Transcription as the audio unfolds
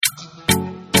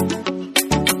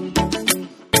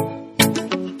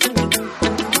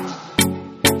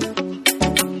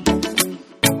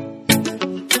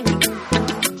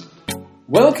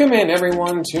Welcome in,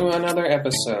 everyone, to another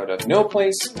episode of No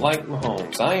Place Like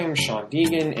Mahomes. I am Shawn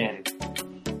and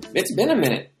it's been a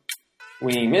minute.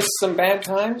 We missed some bad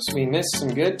times, we missed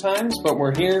some good times, but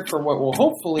we're here for what will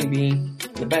hopefully be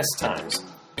the best times.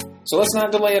 So let's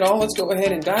not delay it all, let's go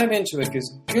ahead and dive into it,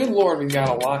 because good Lord, we've got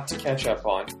a lot to catch up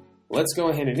on. Let's go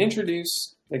ahead and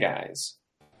introduce the guys.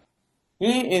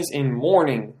 He is in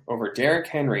mourning over Derrick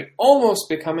Henry almost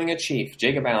becoming a Chief.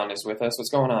 Jacob Allen is with us.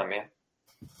 What's going on, man?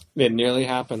 It nearly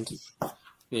happened.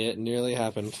 It nearly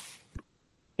happened.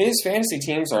 His fantasy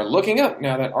teams are looking up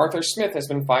now that Arthur Smith has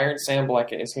been fired. Sam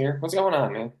Bleckett is here. What's going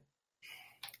on, man?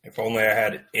 If only I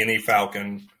had any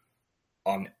Falcon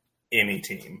on any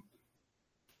team.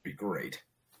 It'd be great.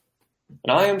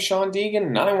 And I am Shawn Deegan,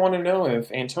 and I want to know if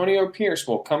Antonio Pierce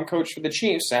will come coach for the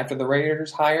Chiefs after the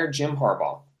Raiders hire Jim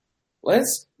Harbaugh.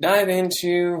 Let's dive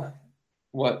into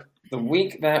what the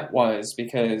week that was,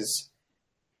 because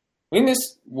we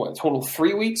missed, total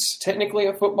 3 weeks, technically,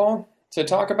 of football to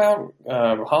talk about.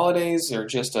 Holidays are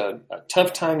just a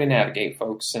tough time to navigate,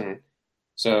 folks. And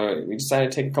so we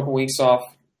decided to take a couple weeks off,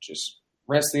 just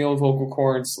rest the old vocal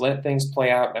cords, let things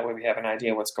play out. That way we have an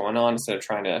idea of what's going on instead of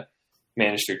trying to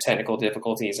manage through technical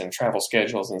difficulties and travel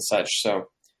schedules and such. So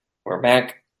we're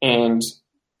back, and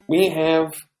we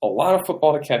have a lot of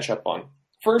football to catch up on.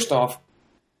 First off,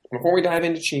 before we dive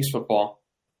into Chiefs football,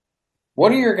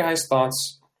 what are your guys'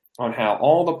 thoughts on how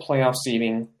all the playoff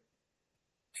seeding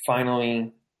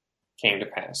finally came to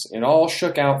pass? It all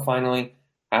shook out finally.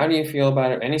 How do you feel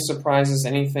about it? Any surprises,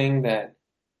 anything that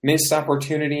missed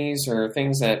opportunities or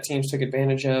things that teams took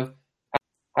advantage of?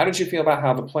 How did you feel about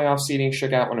how the playoff seeding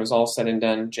shook out when it was all said and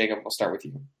done? Jacob, we'll start with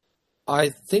you. I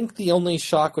think the only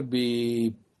shock would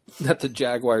be that the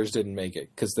Jaguars didn't make it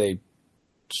because they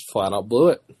just flat out blew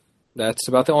it. That's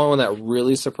about the only one that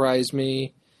really surprised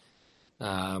me.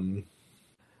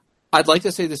 I'd like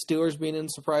to say the Steelers being in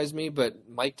surprised me, but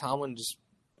Mike Tomlin just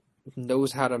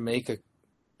knows how to make a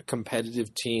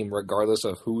competitive team regardless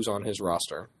of who's on his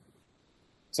roster.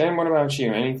 Sam, what about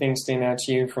you? Anything stand out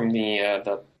to you from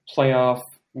the playoff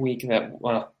week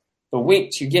the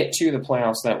week to get to the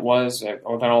playoffs that was,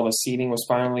 or that all the seeding was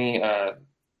finally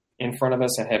in front of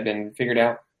us and had been figured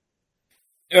out?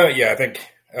 Yeah, I think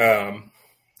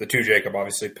the two Jacob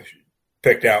obviously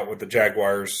picked out with the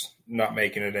Jaguars not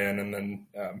making it in, and then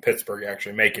Pittsburgh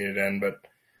actually making it in, but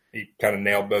he kind of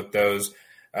nailed both those.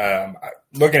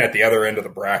 Looking at the other end of the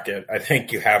bracket, I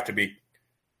think you have to be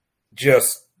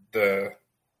just the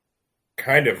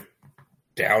kind of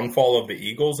downfall of the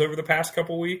Eagles over the past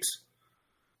couple weeks,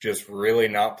 just really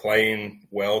not playing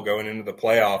well going into the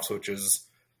playoffs, which is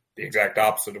the exact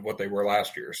opposite of what they were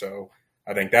last year. So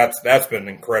I think that's been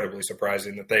incredibly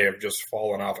surprising that they have just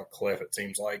fallen off a cliff, it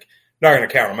seems like. Not going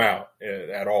to count them out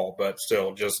at all, but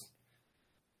still just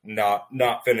not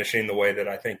finishing the way that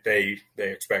I think they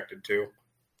expected to.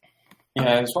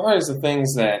 Yeah, as far as the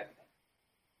things that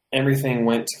everything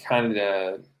went to kind of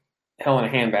the hell in a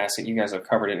handbasket, you guys have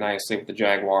covered it nicely with the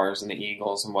Jaguars and the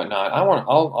Eagles and whatnot.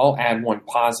 I'll add one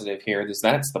positive here.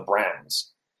 That's the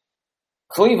Browns.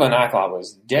 Cleveland, I thought,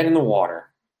 was dead in the water,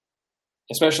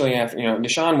 especially after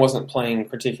Deshaun wasn't playing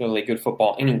particularly good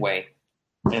football anyway.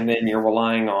 And then you're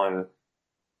relying on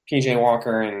P.J.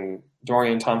 Walker and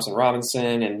Dorian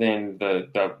Thompson-Robinson, and then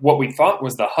the what we thought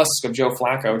was the husk of Joe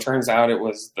Flacco. Turns out it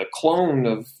was the clone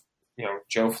of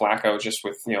Joe Flacco, just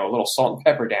with a little salt and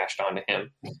pepper dashed onto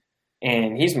him.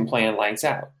 And he's been playing lights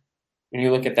out. When you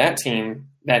look at that team,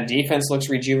 that defense looks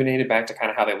rejuvenated back to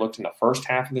kind of how they looked in the first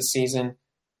half of the season,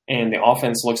 and the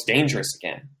offense looks dangerous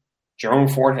again. Jerome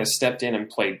Ford has stepped in and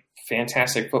played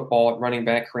fantastic football at running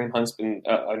back. Kareem Hunt's been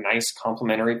a nice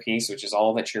complementary piece, which is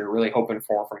all that you're really hoping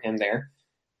for from him there.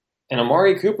 And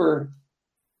Amari Cooper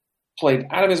played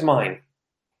out of his mind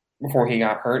before he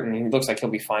got hurt, and he looks like he'll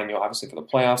be fine, obviously, for the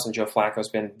playoffs. And Joe Flacco's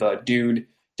been the dude.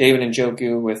 David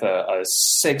Njoku with a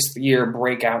sixth-year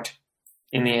breakout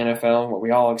in the NFL, what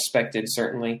we all expected,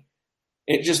 certainly.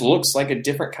 It just looks like a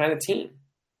different kind of team.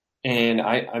 And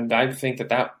I think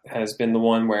that has been the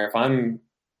one where if I'm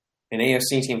an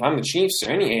AFC team, if I'm the Chiefs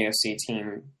or any AFC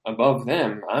team above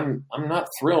them, I'm not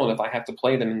thrilled if I have to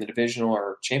play them in the divisional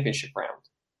or championship round.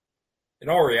 In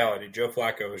all reality, Joe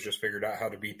Flacco has just figured out how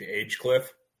to beat the age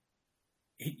cliff.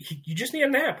 You just need a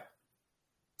nap.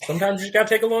 Sometimes you just got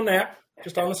to take a little nap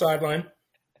just on the sideline,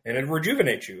 and it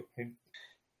rejuvenates you.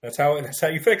 That's how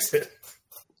you fix it.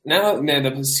 Now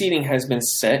the seeding has been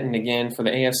set, and again, for the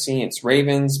AFC, it's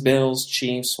Ravens, Bills,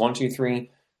 Chiefs, 1, 2, 3.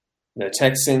 The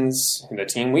Texans, the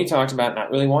team we talked about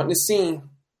not really wanting to see,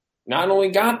 not only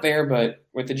got there, but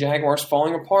with the Jaguars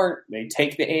falling apart, they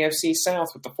take the AFC South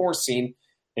with the 4th seed.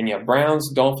 Then you have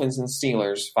Browns, Dolphins, and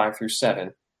Steelers, 5 through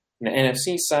 7. On the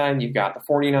NFC side, you've got the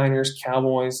 49ers,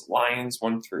 Cowboys, Lions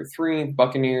 1 through 3,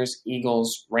 Buccaneers,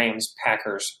 Eagles, Rams,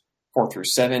 Packers 4 through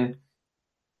 7.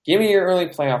 Give me your early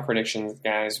playoff predictions,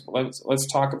 guys.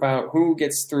 Let's talk about who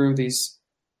gets through this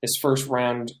first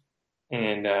round,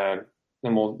 and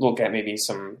then we'll look at maybe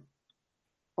some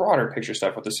broader picture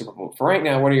stuff with the Super Bowl. For right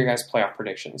now, what are your guys' playoff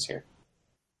predictions here?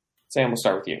 Sam, we'll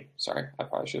start with you. Sorry, I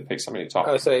probably should have picked somebody to talk.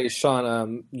 I would say,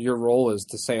 Shawn, your role is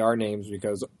to say our names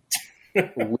because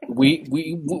we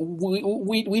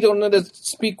don't know to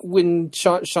speak when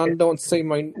Shawn don't say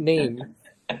my name.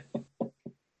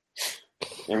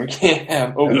 And we can't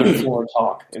have open floor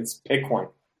talk. It's pick one.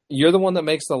 You're the one that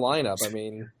makes the lineup. I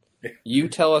mean, you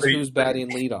tell us who's batting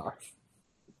leadoff.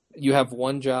 You have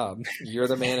one job. You're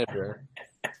the manager.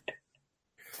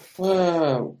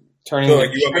 Whoa. So, you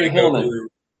want me to go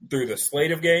through the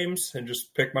slate of games and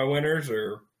just pick my winners,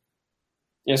 or?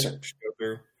 Yes, sir. Go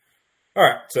through. All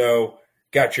right. So,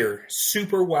 got your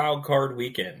super wild card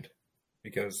weekend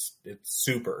because it's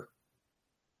super.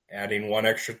 Adding one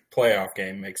extra playoff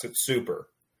game makes it super.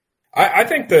 I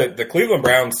think the Cleveland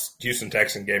Browns-Houston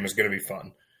Texans game is going to be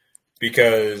fun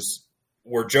because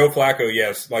where Joe Flacco,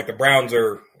 yes, like the Browns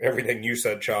are, everything you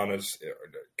said, Shawn, is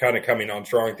kind of coming on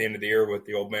strong at the end of the year with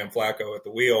the old man Flacco at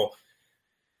the wheel.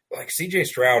 Like C.J.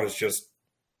 Stroud is just,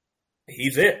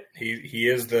 he's it. He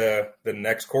is the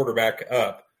next quarterback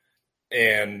up.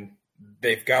 And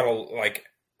they've got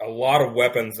a lot of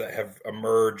weapons that have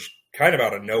emerged kind of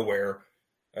out of nowhere.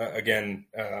 Again,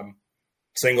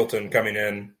 Singleton coming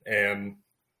in and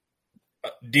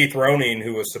dethroning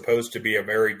who was supposed to be a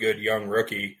very good young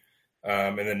rookie,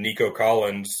 and then Nico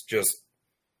Collins just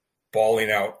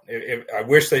balling out. I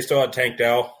wish they still had Tank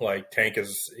Dell. Like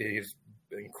he's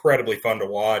incredibly fun to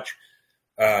watch.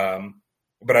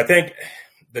 But I think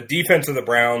the defense of the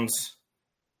Browns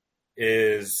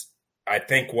is, I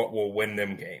think, what will win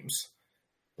them games.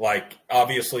 Like,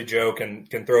 obviously, Joe can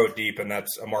throw it deep, and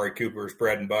that's Amari Cooper's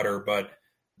bread and butter, but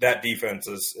that defense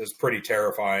is pretty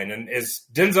terrifying. And is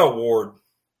Denzel Ward,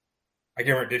 I can't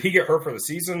remember, did he get hurt for the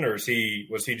season, or was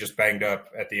he just banged up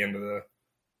at the end of the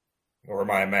 – or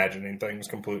am I imagining things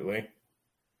completely?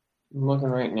 I'm looking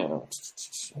right now.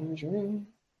 Injury?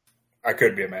 I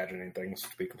could be imagining things,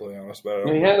 to be completely honest. But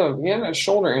he had a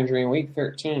shoulder injury in Week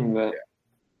 13, but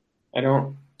I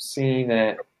don't see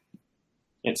that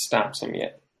it stops him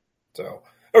yet. So,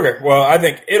 okay, well, I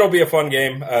think it'll be a fun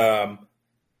game.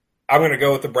 I'm going to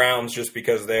go with the Browns just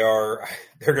because they're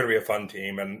going to be a fun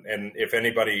team. And if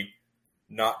anybody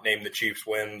not named the Chiefs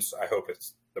wins, I hope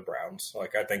it's the Browns.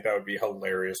 Like, I think that would be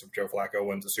hilarious if Joe Flacco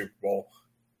wins the Super Bowl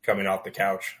coming off the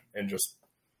couch and just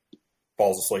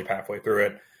falls asleep halfway through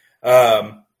it.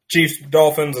 Chiefs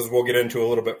Dolphins, as we'll get into a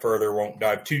little bit further, won't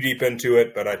dive too deep into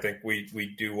it, but I think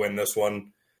we do win this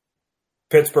one.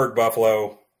 Pittsburgh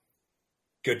Buffalo.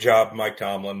 Good job, Mike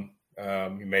Tomlin.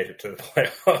 You made it to the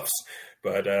playoffs,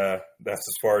 but that's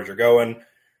as far as you're going.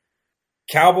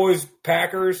 Cowboys,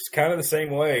 Packers, kind of the same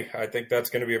way. I think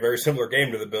that's going to be a very similar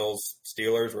game to the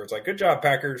Bills-Steelers, where it's like, good job,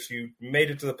 Packers. You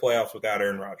made it to the playoffs without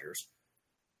Aaron Rodgers.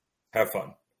 Have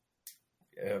fun.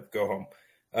 Go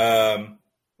home.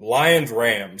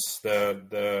 Lions-Rams,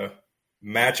 the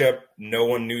matchup no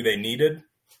one knew they needed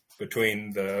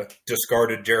between the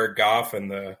discarded Jared Goff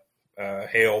and the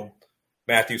hailed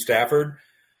Matthew Stafford.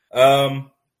 I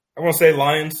want to say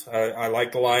Lions. I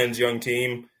like the Lions' young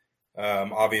team.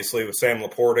 Obviously, with Sam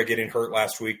Laporta getting hurt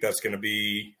last week, that's going to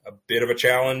be a bit of a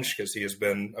challenge because he has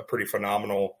been a pretty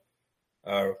phenomenal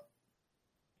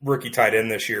rookie tight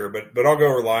end this year. But I'll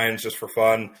go with Lions just for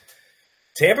fun.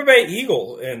 Tampa Bay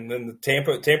Eagle and then the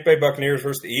Tampa Bay Buccaneers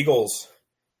versus the Eagles.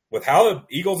 With how the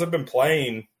Eagles have been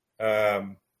playing,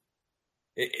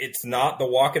 it's not the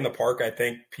walk in the park I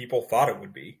think people thought it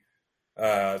would be.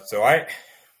 So I'm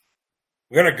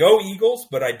going to go Eagles,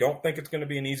 but I don't think it's going to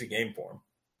be an easy game for them.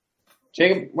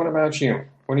 Jacob, what about you?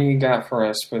 What do you got for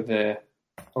us for the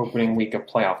opening week of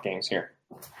playoff games here?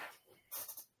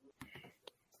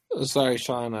 Sorry,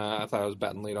 Shawn. I thought I was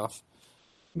batting leadoff.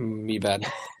 Me bad.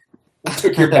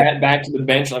 Took your bat back to the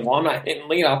bench like, well, I'm not hitting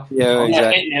leadoff. Yeah, I'm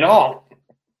not hitting at all.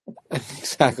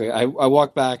 Exactly. I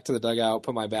walked back to the dugout,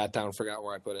 put my bat down, forgot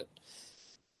where I put it.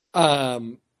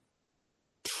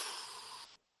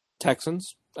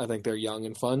 Texans. I think they're young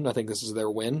and fun. I think this is their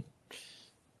win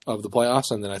of the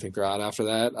playoffs, and then I think they're out after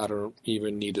that. I don't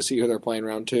even need to see who they're playing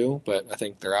round 2, but I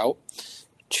think they're out.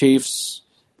 Chiefs,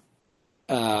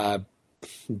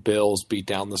 Bills beat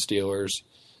down the Steelers.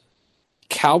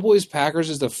 Cowboys, Packers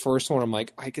is the first one I'm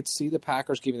like, I could see the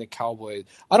Packers giving the Cowboys.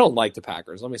 I don't like the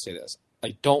Packers. Let me say this.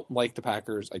 I don't like the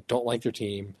Packers. I don't like their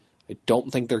team. I don't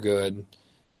think they're good.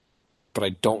 but I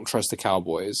don't trust the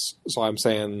Cowboys. So I'm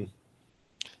saying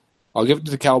I'll give it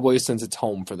to the Cowboys since it's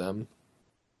home for them.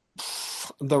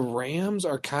 The Rams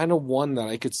are kind of one that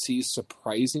I could see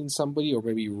surprising somebody or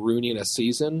maybe ruining a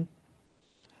season.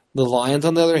 The Lions,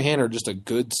 on the other hand, are just a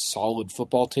good, solid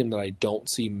football team that I don't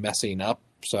see messing up.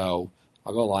 So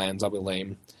I'll go Lions. I'll be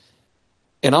lame.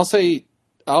 And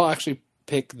I'll actually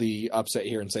pick the upset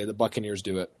here and say the Buccaneers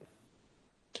do it.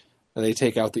 And they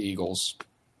take out the Eagles.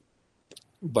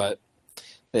 But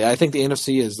yeah, I think the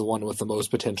NFC is the one with the most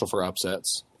potential for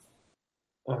upsets.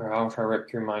 All right, I'll try to rip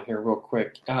through mine here real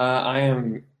quick. I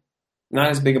am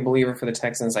not as big a believer for the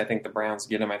Texans. I think the Browns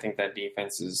get them. I think that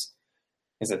defense is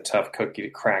a tough cookie to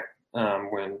crack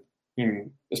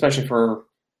especially for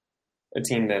a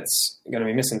team that's going to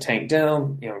be missing Tank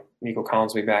Dell. Nico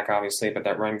Collins will be back, obviously, but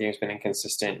that run game's been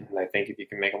inconsistent. And I think if you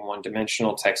can make them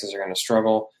one-dimensional, Texans are going to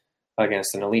struggle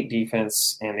against an elite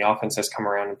defense, and the offense has come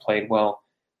around and played well.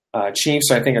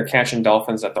 Chiefs, I think, are catching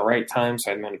Dolphins at the right time,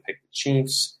 so I'm going to pick the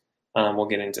Chiefs. We'll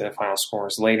get into the final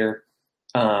scores later.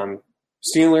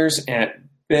 Steelers at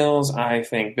Bills. I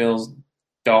think Bills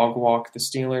dog walk the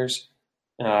Steelers.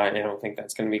 I don't think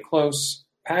that's going to be close.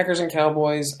 Packers and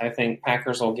Cowboys. I think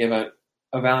Packers will give a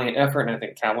valiant effort, and I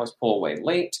think Cowboys pull away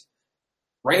late.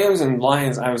 Rams and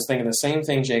Lions, I was thinking the same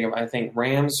thing, Jacob. I think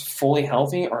Rams fully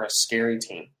healthy are a scary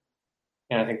team.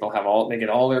 And I think they get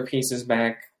all their pieces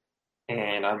back,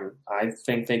 and I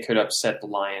think they could upset the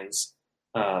Lions.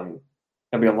 There'll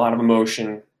be a lot of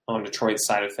emotion on Detroit's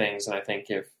side of things, and I think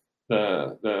if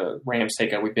the Rams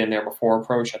take a we've been there before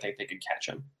approach, I think they could catch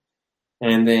them.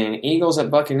 And then Eagles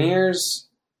at Buccaneers,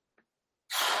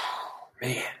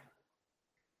 man.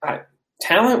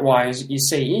 Talent-wise, you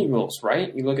say Eagles,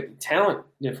 right? You look at the talent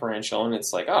differential, and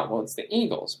it's like, oh, well, it's the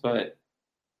Eagles. But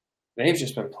they've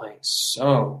just been playing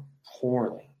so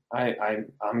poorly.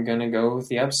 I'm going to go with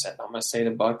the upset. I'm going to say the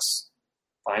Bucs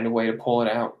find a way to pull it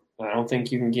out. I don't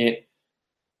think you can get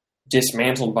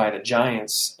dismantled by the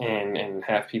Giants and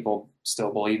have people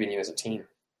still believe in you as a team.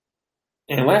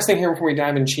 And last thing here before we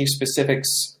dive into Chiefs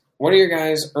specifics, what are your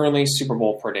guys' early Super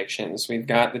Bowl predictions? We've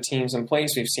got the teams in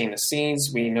place. We've seen the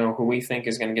seeds. We know who we think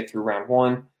is going to get through round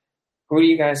one. Who do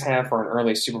you guys have for an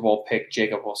early Super Bowl pick?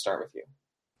 Jacob, we'll start with you.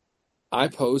 I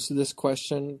posed this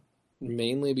question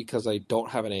mainly because I don't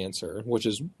have an answer, which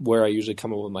is where I usually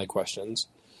come up with my questions.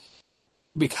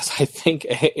 Because I think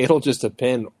it'll just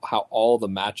depend how all the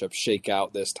matchups shake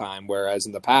out this time. Whereas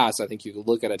in the past, I think you could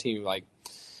look at a team like,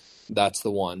 that's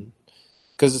the one.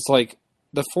 Because it's like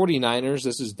the 49ers,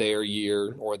 this is their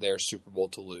year or their Super Bowl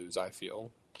to lose, I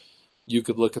feel. You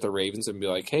could look at the Ravens and be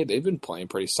like, hey, they've been playing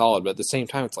pretty solid. But at the same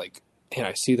time, it's like, man,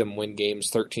 I see them win games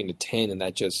 13-10, and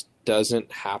that just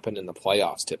doesn't happen in the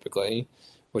playoffs typically,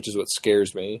 which is what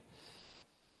scares me.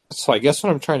 So I guess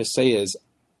what I'm trying to say is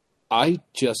I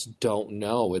just don't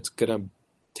know. It's going to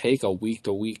take a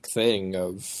week-to-week thing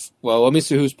of, well, let me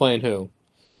see who's playing who.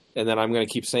 And then I'm going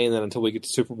to keep saying that until we get to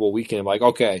Super Bowl weekend. I'm like,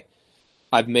 okay,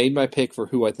 I've made my pick for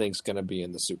who I think is going to be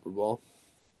in the Super Bowl.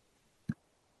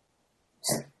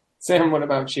 Sam, what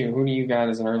about you? Who do you got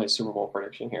as an early Super Bowl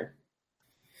prediction here?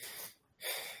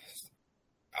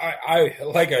 I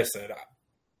like I said,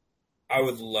 I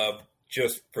would love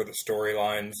just for the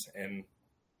storylines and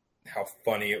how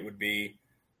funny it would be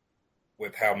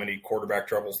with how many quarterback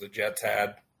troubles the Jets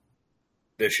had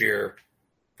this year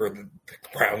for the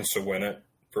Browns to win it,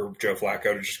 for Joe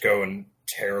Flacco to just go and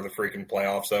tear the freaking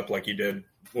playoffs up like he did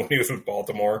when he was with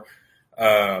Baltimore.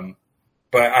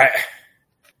 But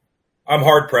I'm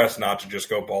hard-pressed not to just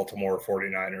go Baltimore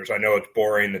 49ers. I know it's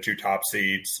boring, the two top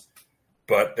seeds,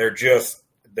 but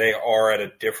they are at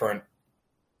a different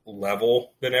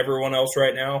level than everyone else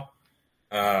right now.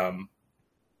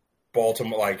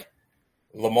 Baltimore, like,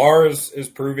 Lamar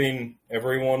is proving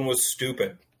everyone was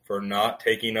stupid for not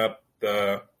taking up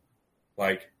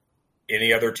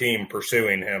any other team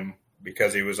pursuing him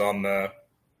because he was on the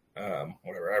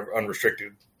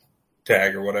unrestricted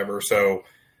tag or whatever. So,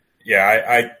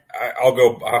 yeah,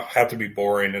 I'll have to be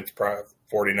boring. It's probably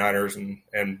 49ers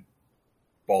and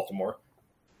Baltimore.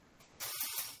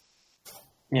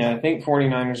 Yeah, I think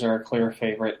 49ers are a clear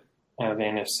favorite out of the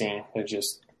NFC. They're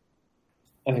just,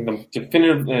 I think the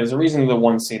definitive, there's a reason they're the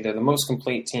one seed. They're the most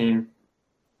complete team.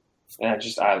 And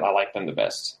I like them the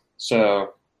best.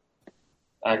 So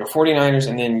I go 49ers,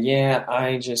 and then,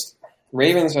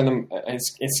 Ravens are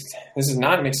this is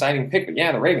not an exciting pick, but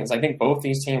yeah, the Ravens. I think both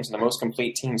these teams are the most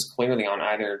complete teams clearly on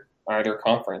either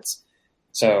conference.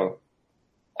 So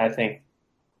I think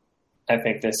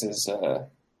this is a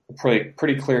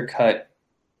pretty clear-cut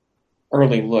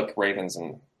early look, Ravens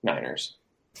and Niners.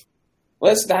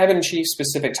 Let's dive into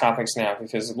Chiefs-specific topics now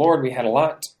because, Lord, we had a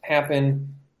lot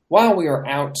happen while we are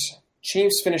out,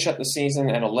 Chiefs finish up the season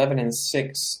at 11-6,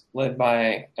 led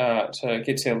by to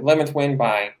get to 11th win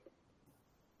by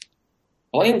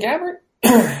Blaine Gabbert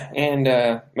and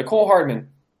McCole Hardman.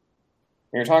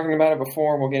 We were talking about it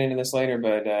before. We'll get into this later,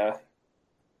 but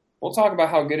we'll talk about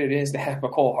how good it is to have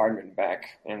McCole Hardman back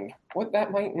and what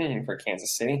that might mean for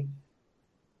Kansas City.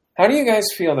 How do you guys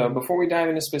feel, though, before we dive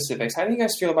into specifics, how do you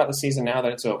guys feel about the season now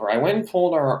that it's over? I went and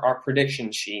pulled our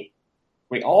prediction sheet.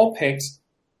 We all picked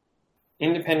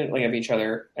independently of each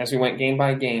other as we went game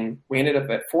by game. We ended up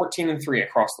at 14-3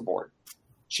 across the board.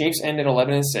 Chiefs ended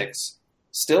 11-6.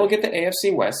 Still get the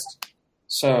AFC West.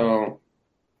 So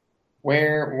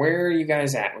where are you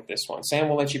guys at with this one? Sam,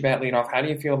 we'll let you lead off. How do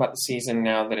you feel about the season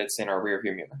now that it's in our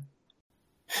rearview mirror?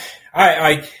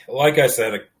 I like I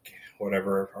said,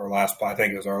 whatever I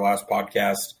think it was our last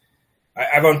podcast.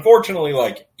 I've unfortunately,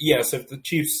 yes, if the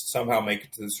Chiefs somehow make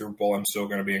it to the Super Bowl, I'm still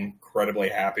going to be incredibly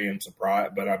happy and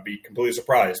surprised, but I'd be completely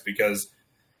surprised because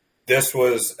this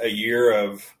was a year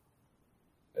of,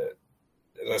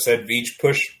 as I said, Veach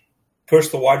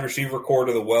pushed the wide receiver core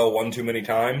to the well one too many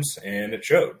times, and it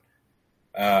showed.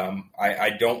 I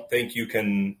don't think we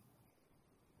can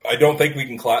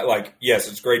yes,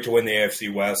 it's great to win the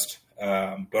AFC West,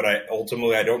 but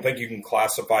ultimately I don't think you can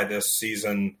classify this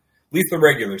season, at least the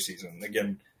regular season.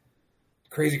 Again,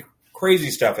 crazy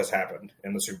stuff has happened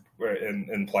in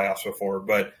in playoffs before,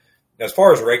 but as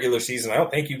far as regular season, I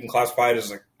don't think you can classify it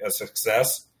as a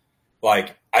success.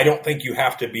 I don't think you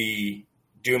have to be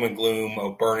doom and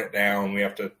gloom, burn it down. We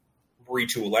have to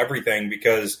retool everything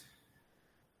because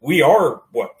we are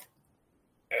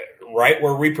right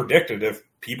where we predicted if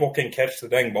people can catch the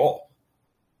dang ball.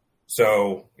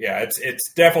 So yeah,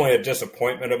 it's definitely a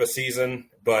disappointment of a season,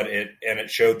 but it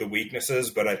showed the weaknesses.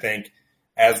 But I think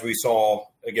as we saw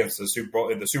against the Super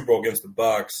Bowl against the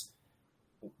Bucs,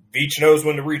 Veach knows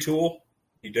when to retool.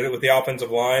 He did it with the offensive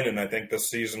line, and I think this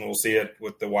season we'll see it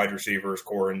with the wide receivers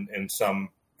core in some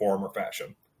form or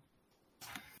fashion.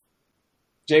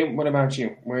 Jay, what about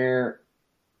you? Where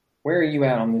are you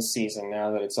at on this season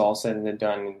now that it's all said and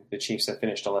done and the Chiefs have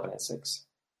finished 11-6?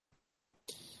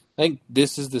 I think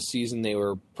this is the season they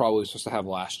were probably supposed to have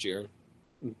last year,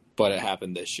 but it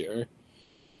happened this year.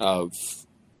 Hey,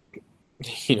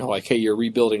 you're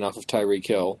rebuilding off of Tyreek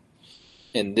Hill,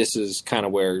 and this is kind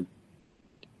of where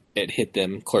it hit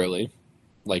them clearly.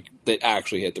 It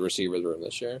actually hit the receivers room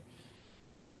this year.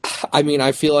 I mean,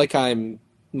 I feel like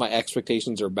my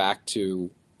expectations are back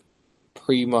to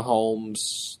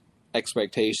pre-Mahomes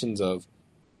expectations of,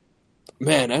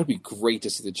 man, that would be great to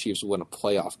see the Chiefs win a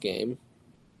playoff game.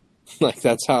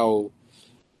 That's how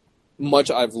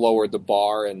much I've lowered the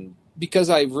bar, and because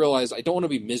I realized I don't want to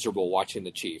be miserable watching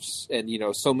the Chiefs. And,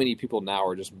 so many people now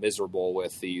are just miserable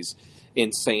with these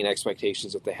insane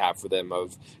expectations that they have for them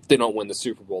of if they don't win the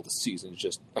Super Bowl, the season's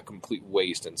just a complete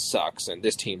waste and sucks, and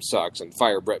this team sucks, and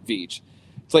fire Brett Veach.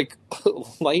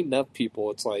 It's lighten up,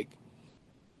 people. It's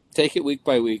take it week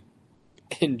by week,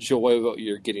 enjoy what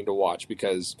you're getting to watch,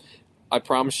 because I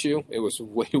promise you it was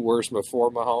way worse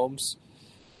before Mahomes.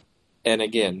 And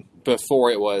again, before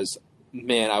it was,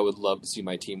 man, I would love to see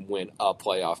my team win a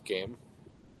playoff game.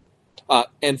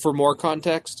 And for more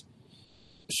context,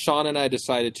 Shawn and I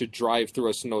decided to drive through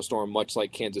a snowstorm, much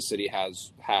like Kansas City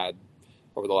has had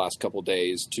over the last couple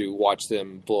days, to watch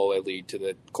them blow a lead to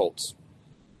the Colts.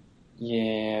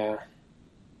 Yeah,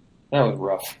 that was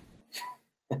rough.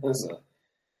 It was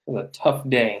a tough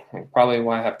day. Probably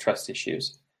why I have trust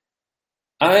issues.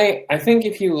 I think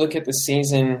if you look at the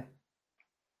season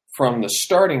from the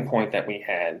starting point that we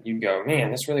had, you'd go, man,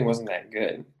 this really wasn't that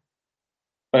good.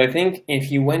 But I think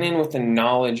if you went in with the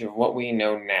knowledge of what we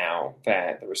know now,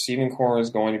 that the receiving core is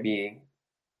going to be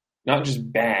not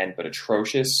just bad, but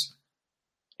atrocious,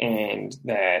 and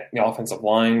that the offensive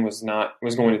line was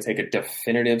going to take a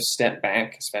definitive step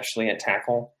back, especially at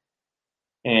tackle,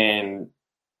 and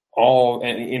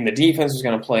the defense was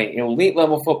going to play elite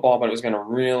level football, but it was going to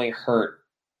really hurt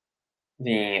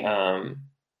the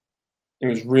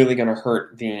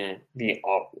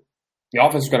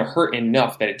offense was going to hurt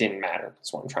enough that it didn't matter.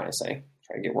 That's what I'm trying to say.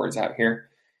 Trying to get words out here.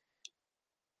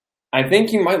 I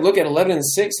think you might look at 11-6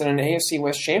 in an AFC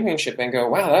West championship and go,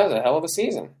 wow, that was a hell of a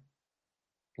season.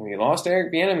 We lost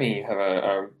Eric Bieniemy. You have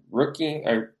a rookie,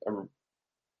 a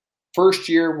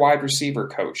first-year wide receiver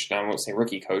coach. Now, I won't say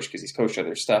rookie coach because he's coached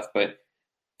other stuff, but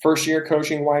first-year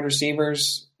coaching wide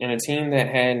receivers in a team that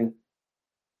had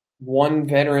one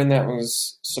veteran that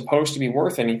was supposed to be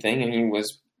worth anything, and he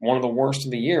was one of the worst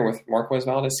of the year with Marquez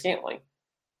Valdez-Scantling.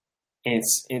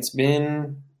 It's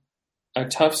been a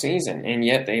tough season, and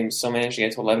yet they still managed to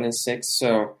get to 11-6.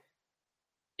 So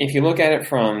if you look at it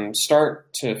from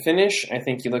start to finish, I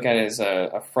think you look at it as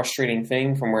a frustrating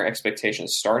thing from where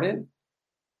expectations started.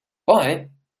 But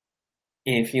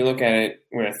if you look at it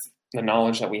with the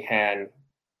knowledge that we had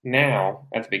now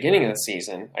at the beginning of the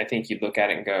season, I think you'd look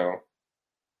at it and go,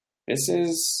 this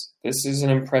is an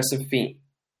impressive feat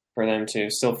for them to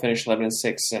still finish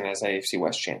 11-6 and as AFC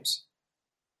West champs.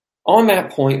 On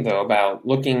that point, though, about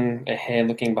looking ahead,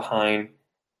 looking behind,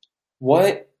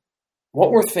 what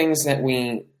were things that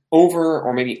we over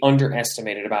or maybe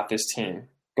underestimated about this team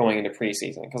going into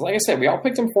preseason? Because like I said, we all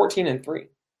picked them 14-3.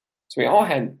 So we all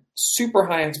had super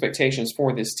high expectations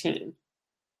for this team.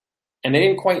 And they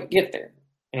didn't quite get there.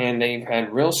 And they've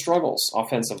had real struggles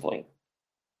offensively.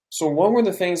 So what were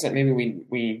the things that maybe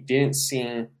we didn't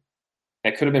see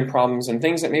that could have been problems, and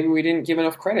things that maybe we didn't give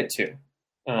enough credit to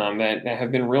that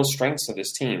have been real strengths of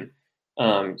this team?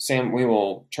 Sam, we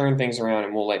will turn things around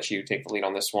and we'll let you take the lead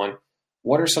on this one.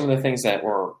 What are some of the things that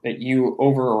you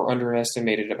over or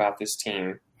underestimated about this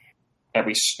team at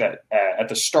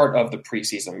the start of the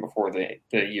preseason before the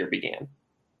year began?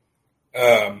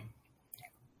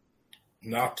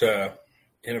 Not to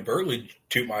inadvertently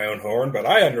toot my own horn, but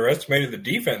I underestimated the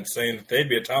defense, saying that they'd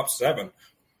be a top 7.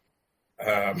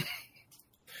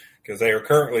 Because they are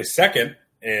currently second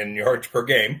in yards per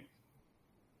game.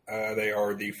 They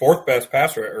are the 4th best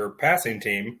passing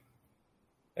team.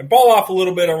 And ball off a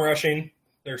little bit on rushing.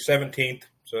 They're 17th,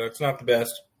 so that's not the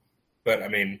best. But, I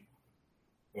mean,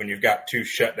 when you've got 2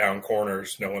 shutdown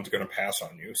corners, no one's going to pass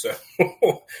on you. So,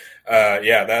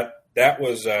 that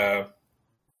was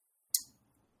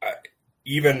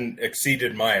even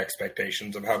exceeded my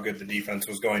expectations of how good the defense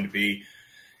was going to be.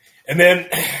 And then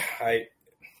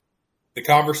the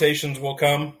conversations will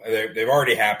come. They've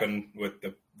already happened with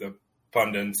the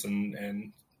pundits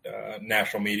and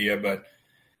national media, but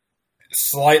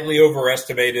slightly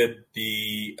overestimated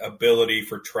the ability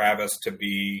for Travis to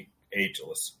be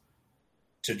ageless,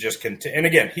 to just continue. And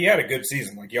again, he had a good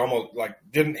season. Like, he almost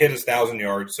didn't hit his 1,000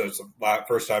 yards. So it's the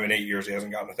first time in 8 years he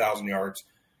hasn't gotten 1,000 yards.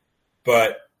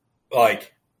 But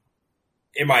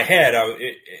in my head,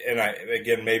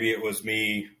 maybe it was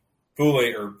me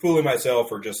fooling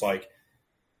myself, or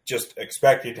just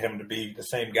expecting him to be the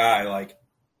same guy.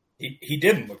 He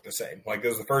didn't look the same.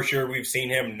 This is the first year we've seen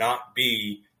him not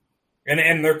be.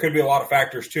 And there could be a lot of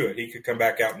factors to it. He could come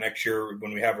back out next year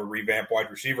when we have a revamped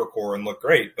wide receiver core and look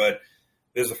great. But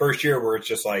this is the first year where it's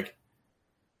just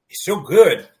he's so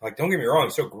good. Don't get me wrong,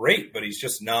 he's so great, but he's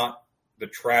just not the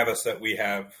Travis that we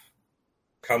have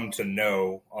come to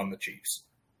know on the Chiefs.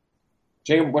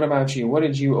 Jay, what about you? What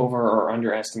did you over or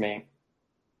underestimate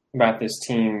about this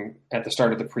team at the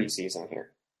start of the preseason here?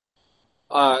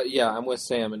 I'm with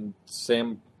Sam, and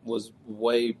Sam was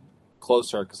way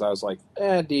closer because I was like,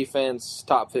 defense,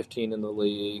 top 15 in the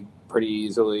league pretty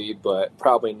easily, but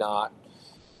probably not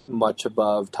much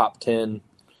above top 10.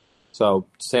 So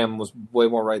Sam was way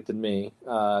more right than me.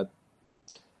 And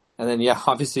then,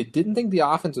 obviously didn't think the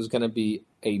offense was going to be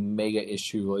a mega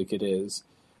issue like it is.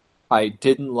 I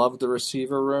didn't love the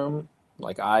receiver room.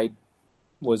 I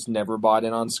was never bought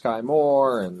in on Sky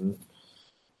Moore, and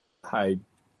I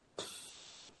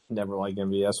never liked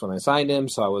MVS when I signed him,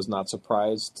 so I was not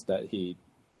surprised that he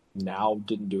now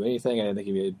didn't do anything. I didn't think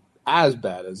he'd be as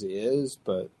bad as he is,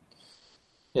 but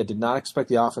did not expect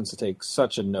the offense to take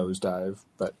such a nosedive.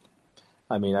 But,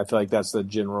 I feel like that's the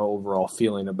general overall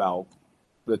feeling about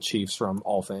the Chiefs from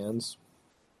all fans.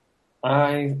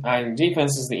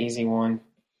 Defense is the easy one.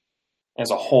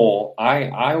 As a whole,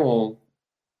 I will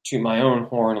toot my own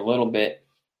horn a little bit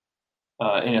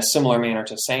in a similar manner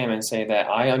to Sam and say that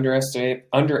I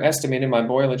underestimated my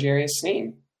boy L'Jarius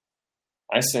Sneed.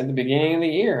 I said at the beginning of the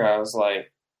year, I was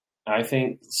like, I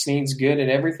think Sneed's good at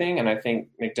everything, and I think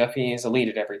McDuffie is elite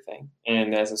at everything.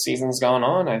 And as the season's gone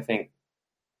on, I think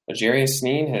L'Jarius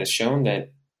Sneed has shown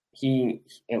that he,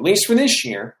 at least for this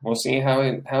year, we'll see how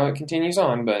it continues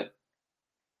on, but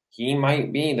he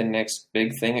might be the next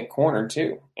big thing at corner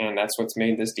too. And that's what's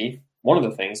made this one of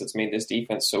the things that's made this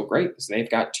defense so great is they've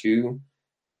got 2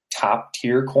 top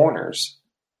tier corners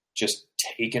just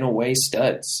taking away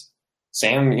studs.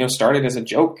 Sam, started as a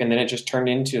joke, and then it just turned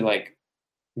into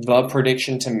the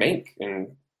prediction to make,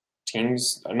 and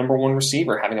teams a number 1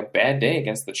 receiver having a bad day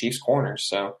against the Chiefs corners.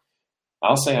 So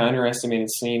I'll say I underestimated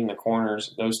Sneed in the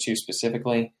corners, those 2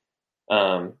 specifically.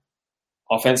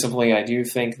 Offensively, I do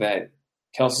think that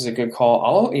Kelsey's a good call.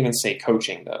 I'll even say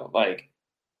coaching, though.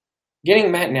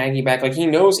 Getting Matt Nagy back, he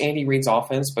knows Andy Reid's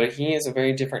offense, but he is a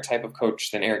very different type of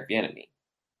coach than Eric Bieniemy.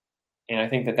 And I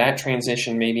think that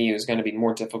transition maybe was going to be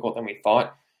more difficult than we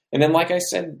thought. And then, like I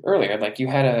said earlier, you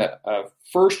had a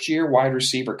first-year wide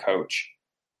receiver coach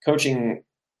coaching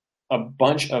a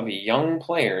bunch of young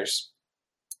players,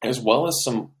 as well as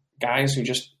some guys who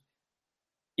just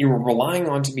you were relying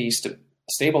on to be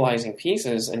stabilizing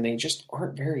pieces, and they just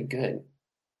aren't very good.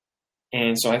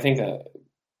 And so I think that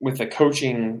with the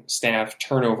coaching staff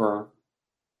turnover,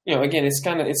 again, it's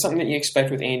something that you expect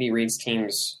with Andy Reid's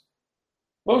teams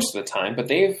most of the time, but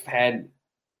they've had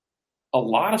a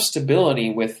lot of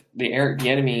stability with the Eric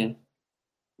Bieniemy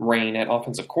reign at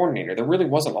offensive coordinator. There really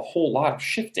wasn't a whole lot of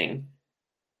shifting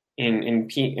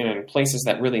in places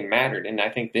that really mattered. And I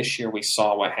think this year we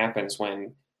saw what happens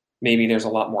when maybe there's a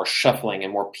lot more shuffling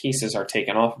and more pieces are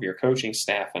taken off of your coaching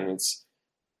staff. And it's,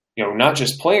 not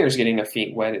just players getting their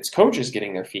feet wet, it's coaches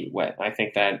getting their feet wet. I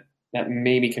think that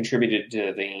maybe contributed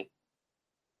to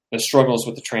the struggles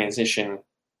with the transition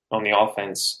on the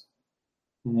offense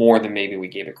more than maybe we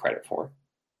gave it credit for.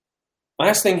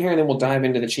 Last thing here, and then we'll dive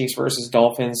into the Chiefs versus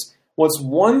Dolphins. What's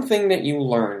one thing that you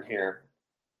learned here?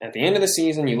 At the end of the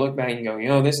season, you look back and you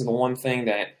go, this is the one thing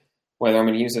that, whether I'm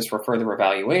going to use this for further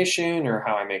evaluation or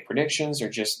how I make predictions or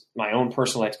just my own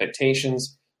personal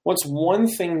expectations, what's one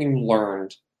thing you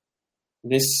learned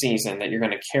this season that you're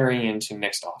going to carry into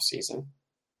next offseason?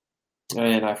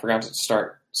 And I forgot to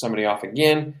start somebody off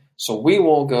again, so we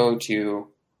will go to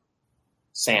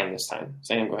Sam this time.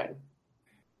 Sam, go ahead.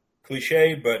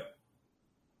 Cliche, but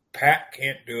Pat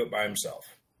can't do it by himself.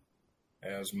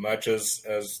 As much as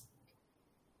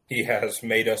he has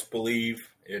made us believe,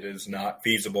 it is not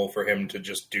feasible for him to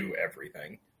just do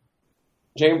everything.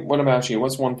 Jay, what about you?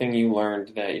 What's one thing you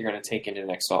learned that you're going to take into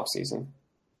next offseason?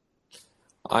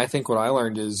 I think what I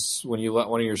learned is when you let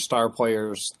one of your star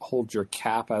players hold your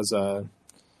cap as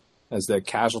the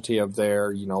casualty of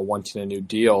their, wanting a new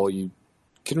deal, you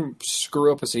can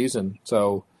screw up a season.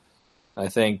 So I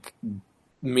think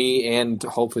me and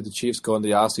hopefully the Chiefs go into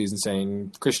the offseason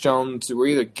saying, Chris Jones, we're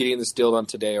either getting this deal done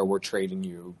today or we're trading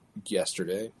you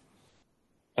yesterday.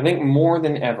 I think more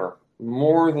than ever,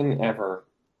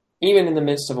 even in the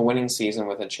midst of a winning season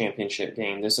with a championship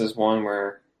game, this is one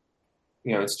where,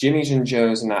 it's Jimmy's and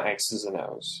Joe's and not X's and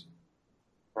O's.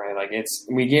 Right? Like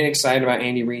we get excited about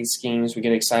Andy Reid's schemes, we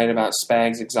get excited about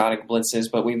Spags' exotic blitzes,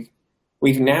 but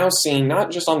we've now seen, not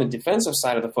just on the defensive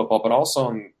side of the football, but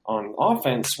also on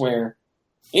offense, where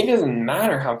it doesn't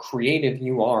matter how creative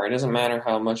you are. It doesn't matter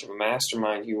how much of a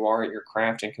mastermind you are at your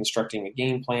craft and constructing a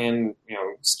game plan,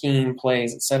 scheme,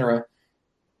 plays, etc.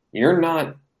 You're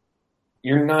not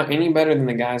any better than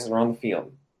the guys that are on the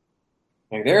field.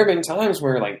 Like, there have been times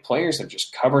where players have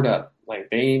just covered up.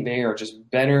 They are just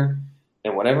better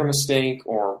than whatever mistake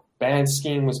or bad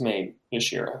scheme was made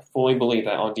this year. I fully believe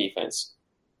that on defense.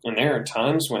 And there are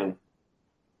times when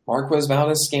Marquez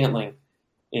Valdes-Scantling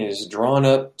is drawn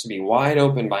up to be wide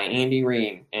open by Andy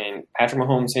Reid, and Patrick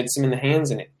Mahomes hits him in the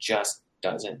hands, and it just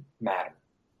doesn't matter.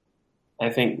 I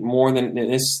think more than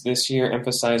this year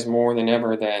emphasized more than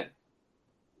ever that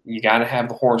you got to have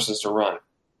the horses to run,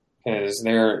 because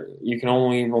you can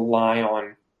only rely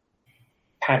on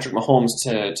Patrick Mahomes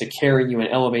to carry you and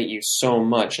elevate you so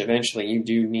much. Eventually, you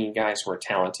do need guys who are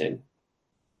talented.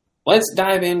 Let's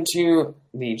dive into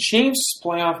the Chiefs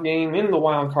playoff game in the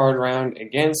Wildcard round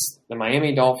against the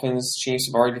Miami Dolphins. Chiefs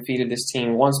have already defeated this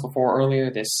team once before earlier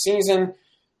this season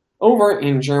over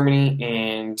in Germany,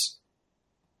 and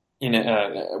in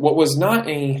what was not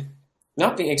the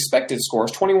expected score,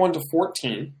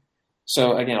 21-14.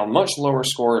 So again, a much lower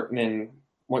score than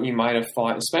what you might have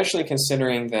thought, especially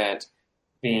considering that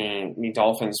the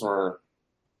Dolphins were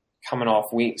coming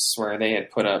off weeks where they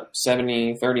had put up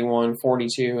 70, 31,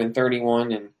 42, and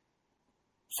 31 in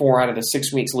 4 out of the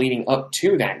 6 weeks leading up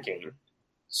to that game.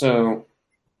 So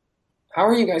how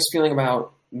are you guys feeling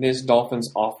about this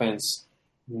Dolphins offense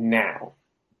now?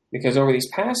 Because over these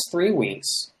past 3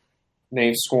 weeks,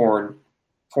 they've scored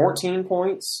 14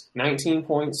 points, 19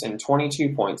 points, and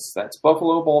 22 points. That's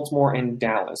Buffalo, Baltimore, and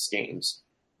Dallas games.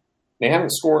 They've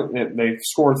scored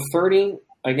 30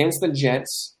 against the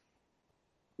Jets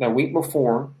the week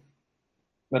before,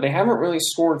 but they haven't really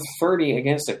scored 30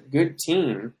 against a good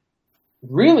team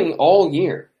really all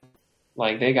year.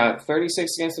 They got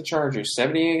 36 against the Chargers,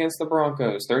 70 against the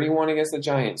Broncos, 31 against the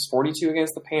Giants, 42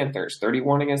 against the Panthers,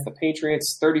 31 against the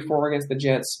Patriots, 34 against the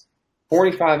Jets,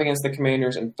 45 against the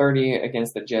Commanders, and 30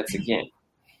 against the Jets again.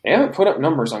 They haven't put up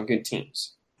numbers on good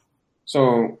teams.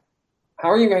 So how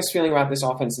are you guys feeling about this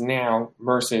offense now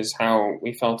versus how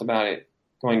we felt about it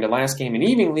going to last game and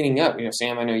even leading up?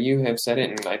 Sam, I know you have said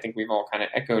it, and I think we've all kind of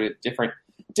echoed it,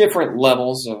 different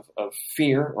levels of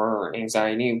fear or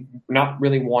anxiety, not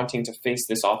really wanting to face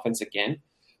this offense again,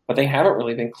 but they haven't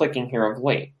really been clicking here of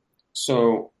late.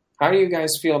 So how do you guys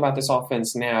feel about this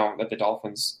offense now that the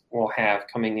Dolphins will have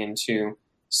coming into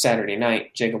Saturday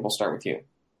night? Jacob, we'll start with you.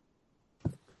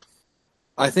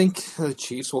 I think the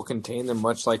Chiefs will contain them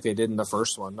much like they did in the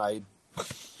first one. They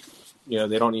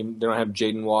don't have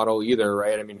Jaden Waddle either,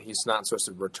 right? I mean, he's not supposed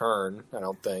to return, I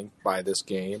don't think, by this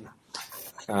game.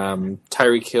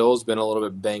 Tyreek Hill's been a little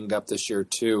bit banged up this year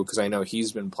too, because I know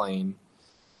he's been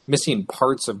missing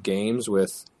parts of games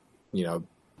with,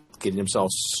 getting himself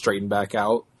straightened back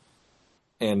out.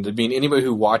 And I mean, anybody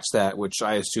who watched that, which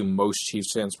I assume most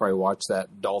Chiefs fans probably watched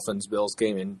that Dolphins-Bills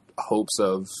game in hopes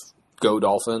of go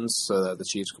Dolphins so that the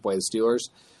Chiefs could play the Steelers.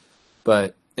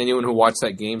 But anyone who watched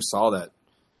that game saw that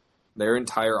their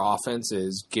entire offense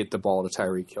is get the ball to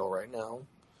Tyreek Hill right now.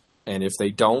 And if they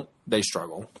don't, they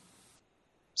struggle.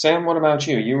 Sam, what about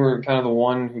you? You were kind of the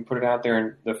one who put it out there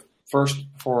in the first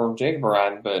for Jacob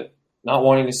arrived, but not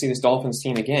wanting to see this Dolphins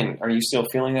team again. Are you still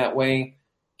feeling that way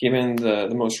given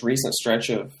the most recent stretch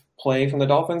of play from the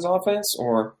Dolphins offense,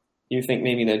 or do you think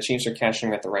maybe the Chiefs are catching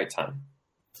them at the right time?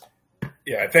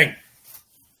 Yeah, I think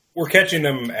we're catching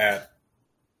them at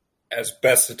as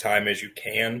best a time as you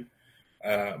can.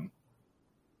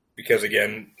 Because,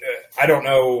 again, I don't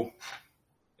know.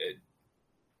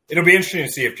 It'll be interesting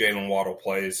to see if Jalen Waddle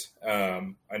plays.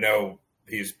 I know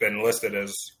he's been listed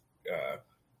as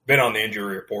been on the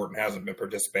injury report and hasn't been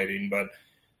participating, but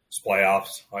it's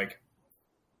playoffs. Like,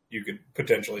 you could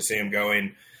potentially see him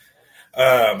going.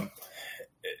 I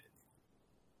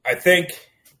think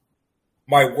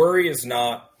my worry is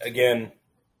not, again,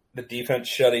 the defense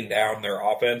shutting down their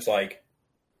offense. Like,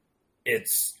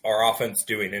 it's our offense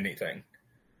doing anything.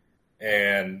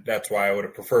 And that's why I would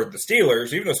have preferred the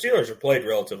Steelers, even though Steelers have played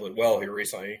relatively well here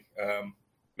recently.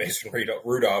 Mason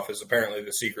Rudolph is apparently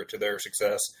the secret to their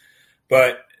success.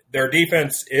 But their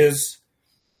defense is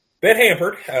a bit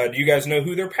hampered. Do you guys know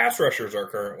who their pass rushers are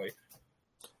currently?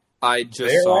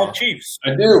 They're all Chiefs.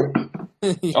 I do.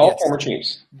 Yes. All former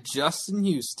Chiefs. Justin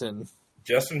Houston.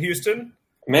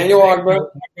 Emmanuel Ogbah.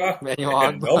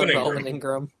 And Melvin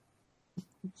Ingram.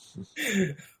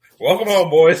 Welcome home,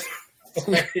 boys.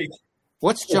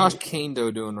 What's Josh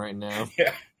Kando doing right now?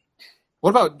 Yeah.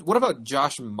 What about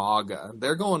Josh Maga?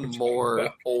 They're going more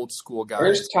old school guys.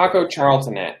 Where's Taco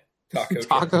Charlton at?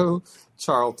 Taco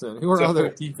Charlton. Who are other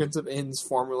defensive ends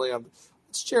formerly on?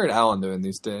 What's Jared Allen doing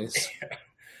these days? Yeah.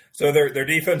 So their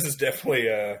defense is definitely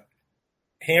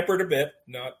hampered a bit.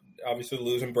 Not obviously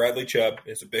losing Bradley Chubb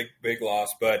is a big loss,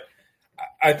 but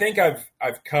I think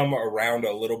I've come around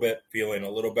a little bit, feeling a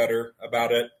little better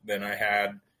about it than I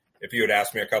had if you had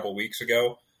asked me a couple weeks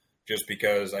ago. Just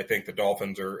because I think the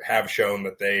Dolphins have shown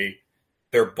that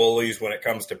they're bullies when it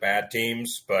comes to bad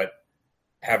teams, but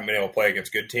haven't been able to play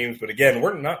against good teams. But again,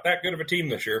 we're not that good of a team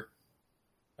this year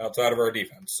outside of our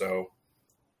defense. So,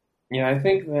 yeah, I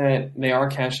think that they are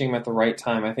catching him at the right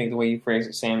time. I think the way you phrase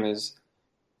it, Sam, is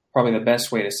probably the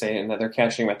best way to say it, and that they're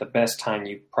catching him at the best time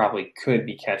you probably could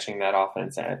be catching that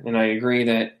offense at. And I agree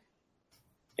that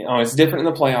it's different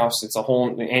in the playoffs. It's a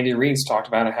whole. Andy Reid's talked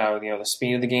about it, how the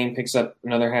speed of the game picks up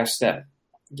another half step,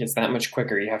 it gets that much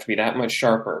quicker. You have to be that much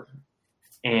sharper.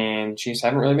 And Chiefs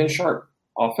haven't really been sharp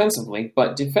offensively,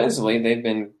 but defensively they've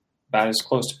been about as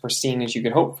close to pristine as you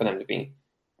could hope for them to be.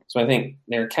 So I think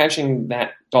they're catching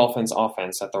that Dolphins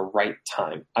offense at the right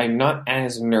time. I'm not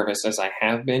as nervous as I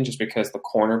have been just because the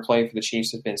corner play for the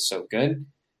Chiefs has been so good.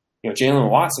 Jalen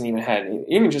Watson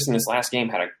even just in this last game,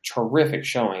 had a terrific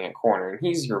showing at corner, and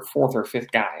he's your fourth or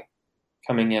fifth guy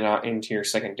coming into your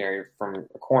secondary from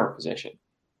a corner position.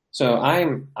 So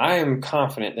I'm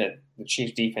confident that the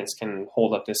Chiefs defense can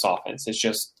hold up this offense. It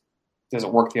just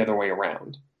doesn't work the other way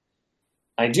around.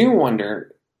 I do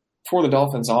wonder for the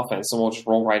Dolphins offense, and we'll just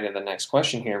roll right into the next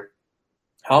question here,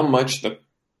 how much the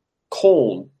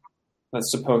cold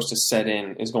that's supposed to set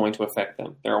in is going to affect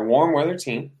them. They're a warm weather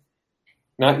team.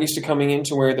 Not used to coming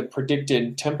into where the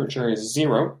predicted temperature is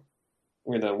 0,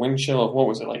 where the wind chill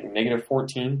of, negative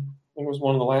 14, I think was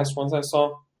one of the last ones I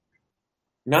saw.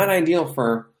 Not ideal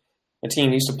for a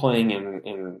team used to playing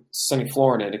in sunny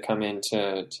Florida to come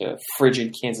into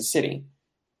frigid Kansas City.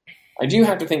 I do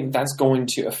have to think that's going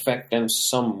to affect them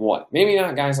somewhat. Maybe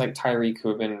not guys like Tyreek who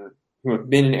have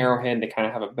been in Arrowhead. They kind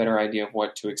of have a better idea of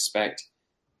what to expect.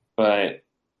 But,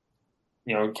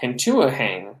 can Tua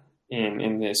hang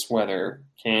in this weather?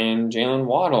 Can Jalen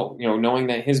Waddle, knowing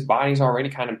that his body's already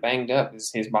kind of banged up,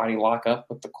 does his body lock up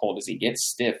with the cold? Does he get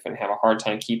stiff and have a hard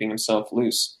time keeping himself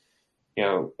loose?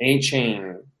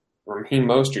 A-Chain, Raheem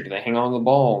Mostert, do they hang on to the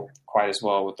ball quite as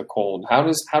well with the cold? How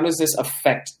does this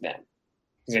affect them?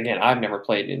 Because again, I've never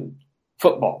played in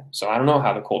football, so I don't know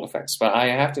how the cold affects. But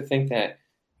I have to think that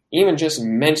even just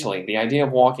mentally, the idea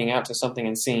of walking out to something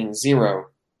and seeing 0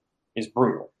 is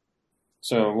brutal.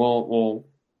 So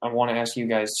I want to ask you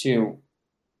guys too,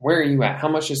 where are you at? How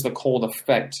much does the cold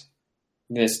affect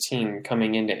this team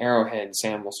coming into Arrowhead?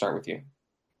 Sam, we'll start with you.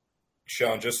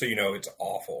 Shawn, just so you know, it's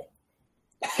awful.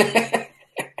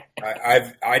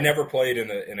 I never played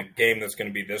in a game that's going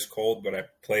to be this cold, but I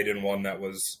played in one that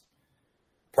was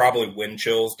probably wind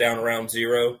chills down around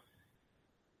 0.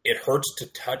 It hurts to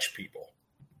touch people.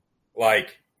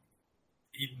 Like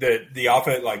the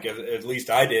offense, like at least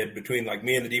I did, between like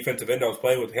me and the defensive end I was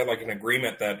playing with, we had like an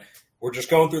agreement that we're just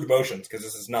going through the motions because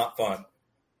this is not fun.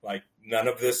 Like none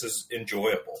of this is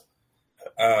enjoyable.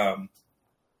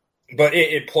 But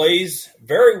it plays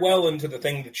very well into the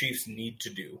thing the Chiefs need to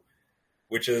do,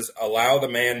 which is allow the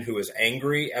man who is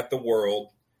angry at the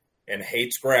world and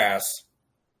hates grass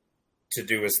to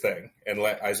do his thing and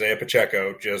let Isaiah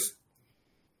Pacheco just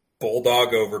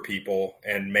bulldog over people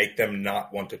and make them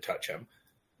not want to touch him.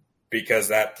 Because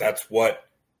that's what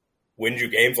wins you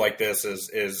games like this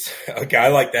is a guy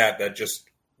like that just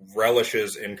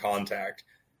relishes in contact.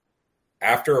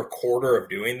 After a quarter of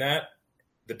doing that,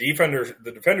 the defenders,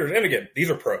 and again, these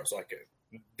are pros, like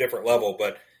a different level,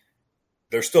 but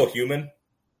they're still human.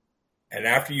 And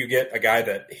after you get a guy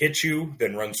that hits you,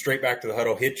 then runs straight back to the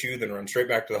huddle, hits you, then runs straight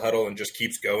back to the huddle, and just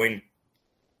keeps going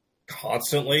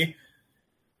constantly,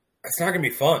 it's not going to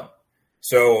be fun.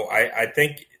 So I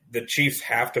think the Chiefs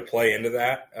have to play into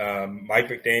that. Mike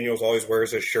McDaniels always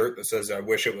wears his shirt that says, "I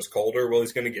wish it was colder." Well,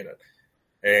 he's going to get it.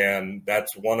 And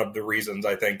that's one of the reasons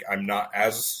I think I'm not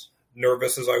as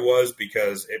nervous as I was,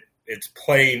 because it's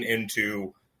playing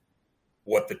into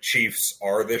what the Chiefs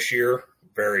are this year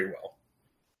very well.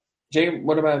 Jay,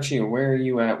 what about you? Where are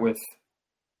you at with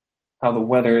how the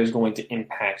weather is going to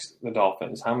impact the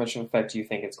Dolphins? How much effect do you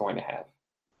think it's going to have?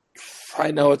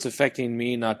 I know it's affecting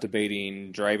me, not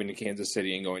debating driving to Kansas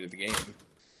City and going to the game.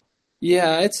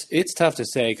 Yeah, it's tough to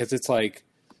say because it's like,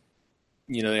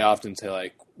 they often say,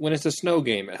 like, when it's a snow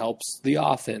game, it helps the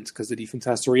offense because the defense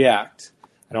has to react.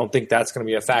 I don't think that's going to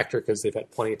be a factor because they've had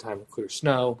plenty of time to clear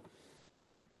snow.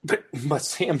 But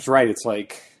Sam's right. It's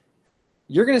like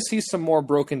you're going to see some more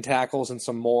broken tackles and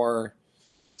some more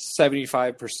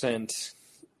 75%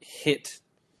 hit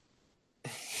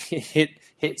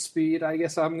speed, I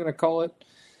guess I'm going to call it.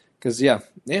 Because, yeah,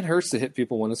 it hurts to hit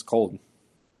people when it's cold.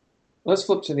 Let's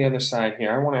flip to the other side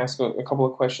here. I want to ask a couple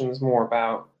of questions more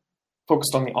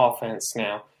focused on the offense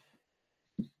now.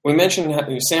 We mentioned,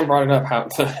 Sam brought it up, how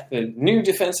the new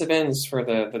defensive ends for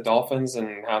the Dolphins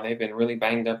and how they've been really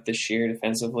banged up this year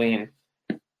defensively, and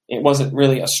it wasn't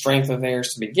really a strength of theirs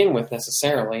to begin with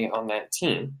necessarily on that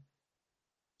team.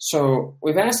 So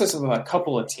we've asked this of a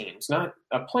couple of teams, not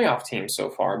a playoff team so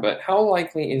far, but how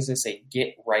likely is this a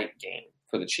get-right game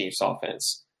for the Chiefs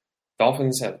offense?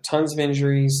 Dolphins have tons of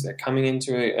injuries. They're coming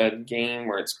into a game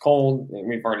where it's cold.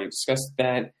 We've already discussed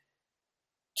that.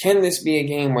 Can this be a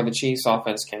game where the Chiefs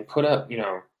offense can put up,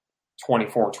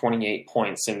 24, 28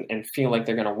 points and feel like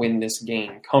they're going to win this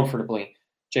game comfortably?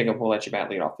 Jacob, we'll let you bat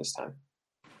lead off this time.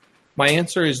 My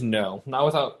answer is no. Not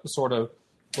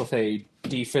with a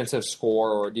defensive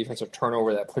score or a defensive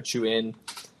turnover that puts you in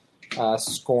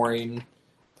scoring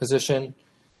position.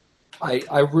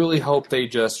 I really hope they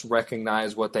just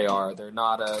recognize what they are. They're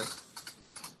not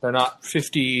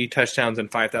 50 touchdowns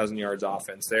and 5,000 yards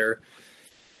offense.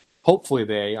 Hopefully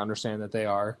they understand that they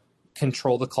are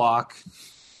control the clock,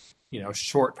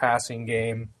 short passing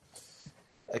game.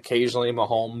 Occasionally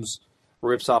Mahomes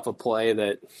rips off a play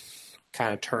that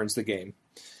kind of turns the game.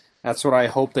 That's what I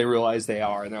hope they realize they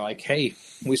are. And they're like, hey,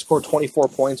 we scored 24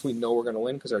 points. We know we're going to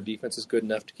win because our defense is good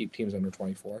enough to keep teams under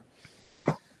 24.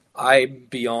 I'm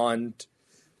beyond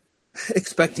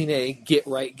expecting a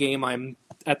get-right game. I'm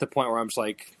at the point where I'm just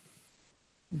like,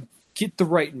 get the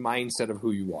right mindset of who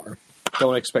you are.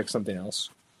 Don't expect something else.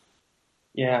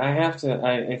 Yeah,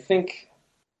 I think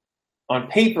on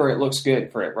paper it looks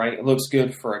good for it, right? It looks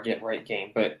good for a get-right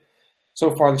game. But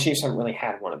so far the Chiefs haven't really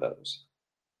had one of those.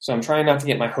 So I'm trying not to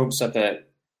get my hopes up that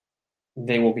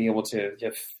they will be able to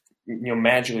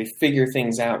magically figure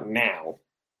things out now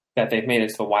that they've made it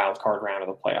to the wild card round of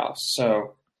the playoffs.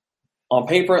 So on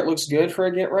paper it looks good for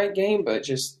a get-right game, but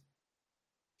just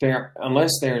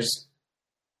unless there's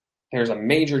a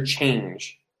major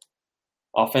change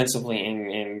offensively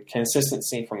in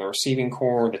consistency from the receiving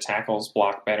core, the tackles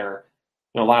block better,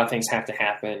 a lot of things have to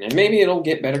happen. And maybe it'll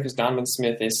get better because Donovan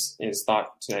Smith is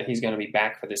thought that he's going to be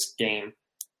back for this game,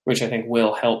 which I think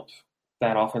will help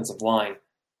that offensive line.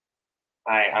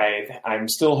 I'm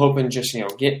still hoping just,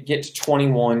 get to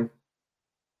 21,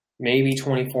 maybe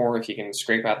 24 if you can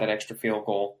scrape out that extra field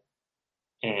goal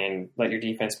and let your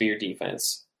defense be your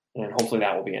defense. And hopefully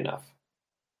that will be enough.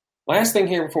 Last thing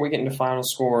here before we get into final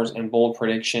scores and bold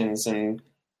predictions, and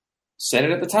said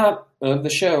it at the top of the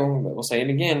show, but we'll say it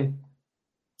again.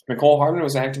 McCole Hardman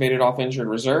was activated off injured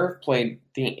reserve, played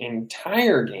the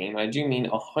entire game. I do mean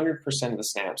 100% of the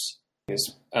snaps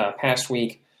this past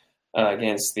week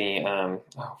against the,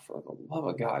 for the love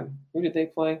of God, who did they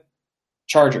play?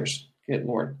 Chargers. Good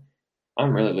Lord.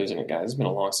 I'm really losing it, guys. It's been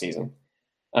a long season.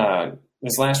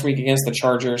 This last week against the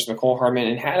Chargers, McCole Hardman,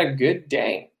 and had a good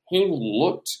day. He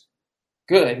looked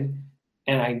good,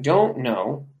 and I don't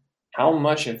know how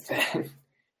much of that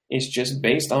is just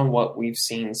based on what we've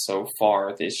seen so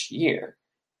far this year.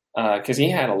 Because he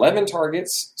had 11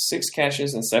 targets, 6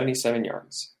 catches, and 77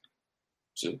 yards.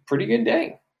 It's a pretty good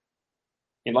day.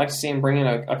 You'd like to see him bring in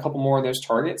a couple more of those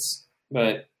targets,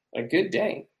 but a good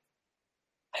day.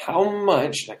 How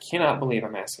much, I cannot believe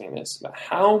I'm asking this, but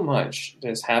how much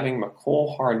does having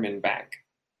McCole Hardman back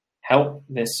help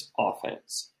this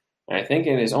offense? And I think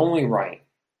it is only right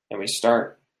that we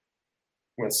start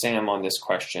with Sam on this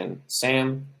question.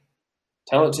 Sam,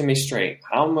 tell it to me straight.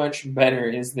 How much better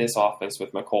is this offense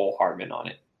with McCole Hardman on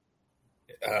it?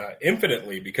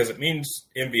 Infinitely, because it means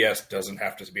MVS doesn't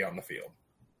have to be on the field.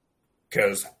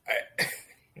 Because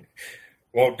I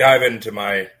won't dive into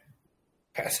my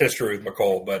past history with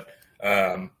McCole, but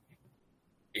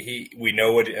we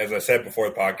know what, as I said before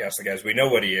the podcast, guys, we know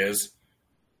what he is,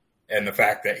 and the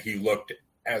fact that he looked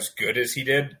as good as he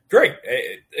did, great.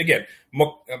 Again,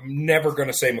 I'm never going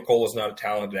to say McCole is not a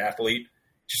talented athlete,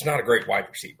 just not a great wide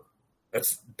receiver.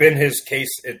 That's been his case.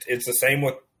 It's the same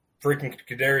with freaking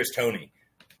Kadarius Toney.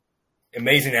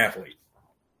 Amazing athlete,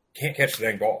 can't catch the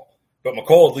dang ball, but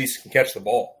McCole at least can catch the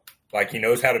ball. Like, he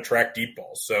knows how to track deep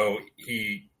balls, so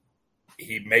he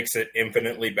makes it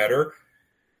infinitely better.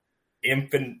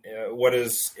 What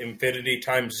is infinity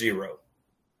times 0?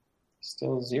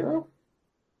 Still 0?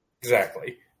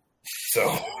 Exactly.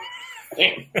 So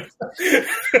Damn.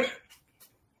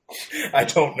 I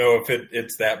don't know if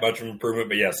it's that much of an improvement,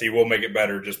 but yes, he will make it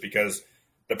better just because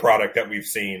the product that we've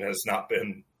seen has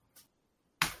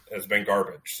been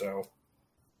garbage. So,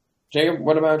 Jacob,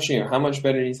 what about you? How much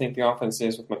better do you think the offense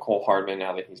is with McCole Hardman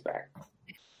now that he's back?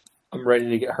 I'm ready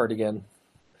to get hurt again.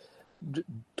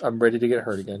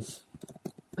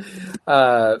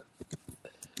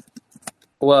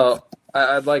 Well,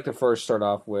 I'd like to first start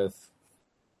off with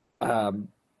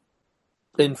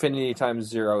infinity times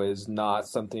 0 is not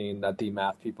something that the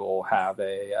math people have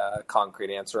a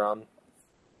concrete answer on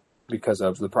because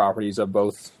of the properties of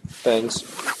both things.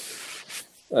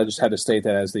 I just had to state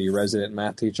that as the resident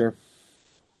math teacher.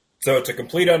 So it's a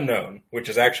complete unknown, which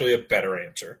is actually a better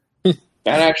answer.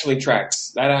 That actually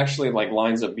tracks. That actually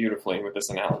lines up beautifully with this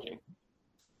analogy.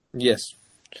 Yes.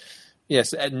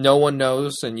 And no one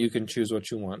knows, and you can choose what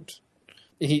you want.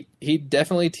 He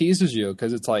definitely teases you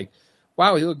because it's like,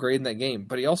 wow, he looked great in that game.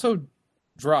 But he also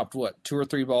dropped, 2 or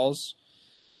 3 balls?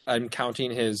 I'm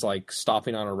counting his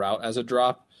stopping on a route as a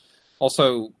drop.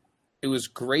 Also, it was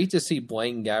great to see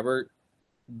Blaine Gabbert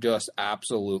just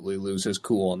absolutely lose his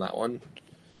cool on that one.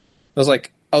 I was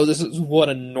like, oh, this is what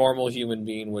a normal human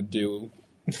being would do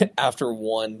after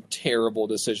one terrible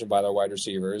decision by their wide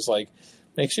receiver. It's like,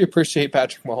 makes you appreciate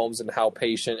Patrick Mahomes and how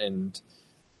patient and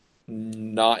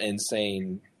not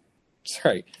insane.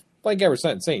 Sorry, Blaine Gabbert's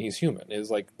not insane. He's human. It's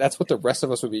like, that's what the rest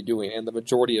of us would be doing. And the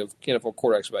majority of NFL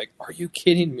quarterbacks would be like, are you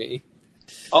kidding me?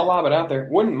 I'll lob it out there.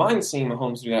 Wouldn't mind seeing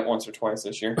Mahomes do that once or twice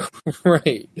this year.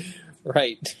 Right.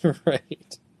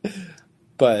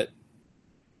 But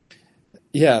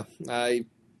yeah, I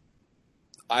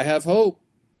have hope,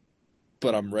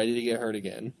 but I'm ready to get hurt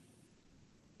again.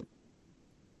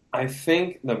 I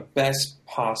think the best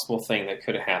possible thing that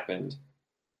could have happened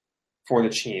for the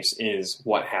Chiefs is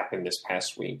what happened this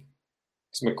past week.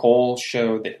 Because McCole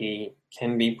showed that he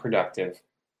can be productive,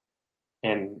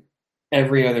 and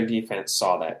every other defense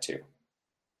saw that too.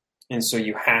 And so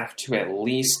you have to at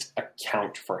least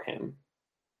account for him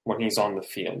when he's on the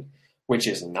field, which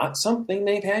is not something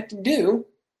they've had to do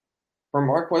for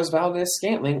Marquez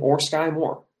Valdez-Scantling or Sky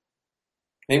Moore.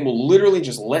 They will literally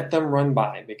just let them run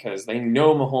by because they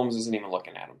know Mahomes isn't even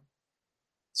looking at them.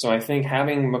 So I think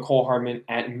having McCole Hardman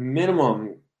at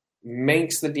minimum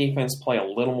makes the defense play a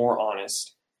little more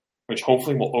honest, which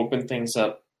hopefully will open things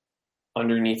up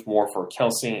underneath more for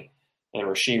Kelsey and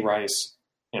Rashee Rice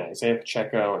and Isaiah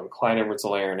Pacheco and Clyde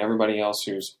Edwards-Helaire and everybody else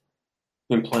who's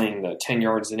been playing the 10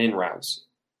 yards and in routes.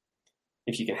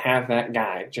 If you can have that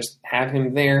guy, just have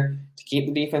him there to keep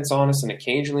the defense honest and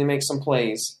occasionally make some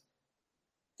plays.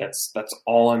 That's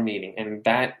all I'm needing. And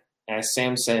that, as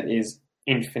Sam said, is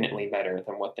infinitely better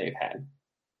than what they've had.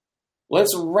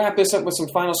 Let's wrap this up with some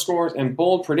final scores and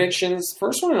bold predictions.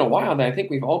 First one in a while that I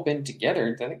think we've all been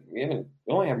together. I think we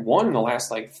only had one in the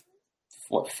last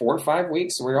 4 or 5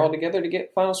 weeks. We're all together to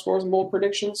get final scores and bold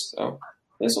predictions. So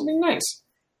this will be nice.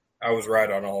 I was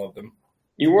right on all of them.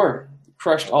 You were.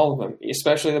 Crushed all of them,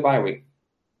 especially the bye week.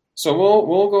 So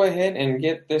we'll go ahead and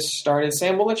get this started.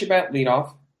 Sam, we'll let you lead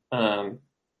off. I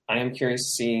am curious to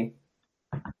see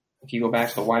if you go back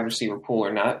to the wide receiver pool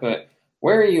or not, but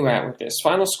where are you at with this?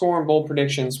 Final score and bold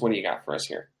predictions, what do you got for us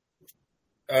here?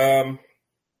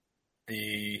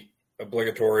 The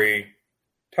obligatory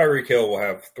Tyreek Hill will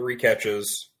have 3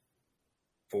 catches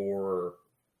for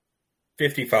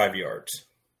 55 yards.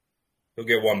 He'll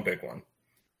get 1 big one.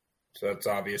 So that's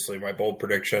obviously my bold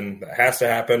prediction. That has to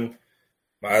happen.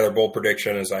 My other bold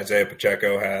prediction is Isaiah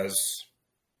Pacheco has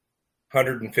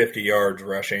 150 yards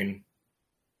rushing.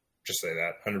 Just say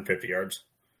that, 150 yards.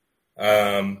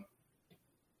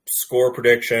 Score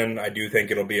prediction, I do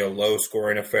think it'll be a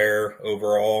low-scoring affair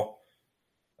overall.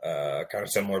 Kind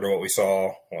of similar to what we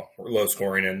saw. Well, low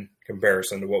scoring in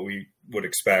comparison to what we would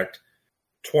expect.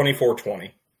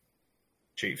 24-20.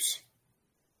 Chiefs.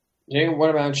 Jacob, what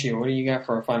about you? What do you got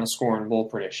for a final score and bold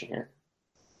prediction here?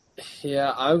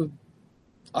 Yeah, I'm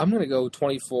going to go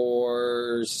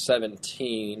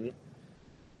 24-17.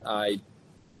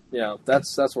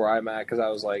 That's where I'm at because I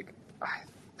was like, I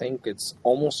think it's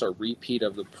almost a repeat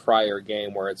of the prior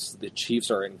game where it's the Chiefs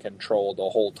are in control the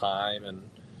whole time and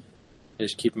they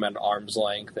just keep them at arm's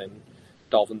length, and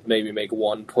Dolphins maybe make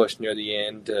one push near the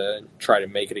end to try to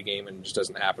make it a game and it just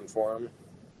doesn't happen for them.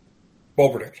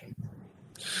 Bold prediction.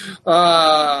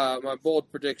 My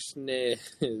bold prediction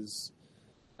is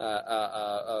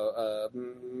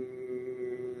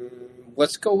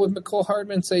let's go with McCole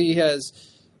Hardman. Say he has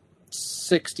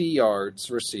 60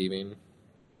 yards receiving.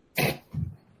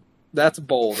 That's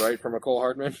bold, right, for McCole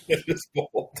Hardman? It is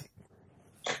bold.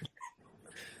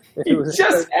 He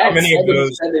just had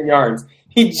 77 yards.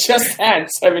 He just had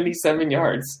 77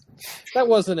 yards. That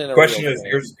wasn't in a question real is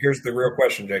game. here's the real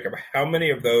question, Jacob. How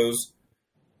many of those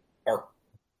are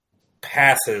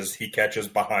passes he catches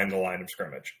behind the line of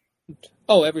scrimmage?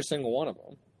 Oh, every single one of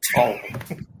them. Oh.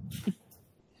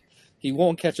 He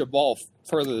won't catch a ball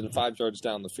further than 5 yards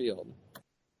down the field.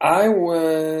 I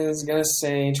was going to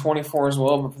say 24 as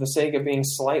well, but for the sake of being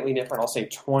slightly different, I'll say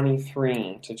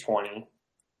 23-20.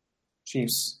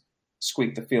 Chiefs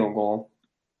squeak the field goal.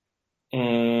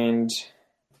 And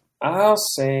I'll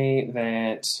say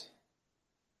that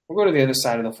we'll go to the other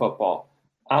side of the football.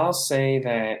 I'll say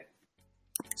that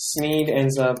Snead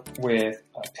ends up with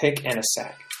a pick and a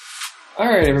sack. All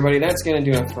right, everybody, that's going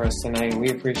to do it for us tonight.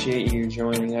 We appreciate you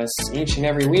joining us each and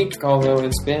every week, although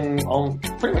it's been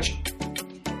pretty much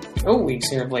weeks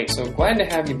here of late. So glad to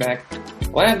have you back.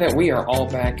 Glad that we are all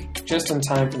back just in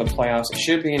time for the playoffs. It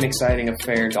should be an exciting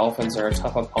affair. Dolphins are a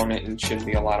tough opponent and should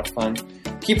be a lot of fun.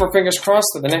 Keep our fingers crossed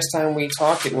that the next time we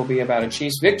talk, it will be about a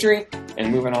Chiefs victory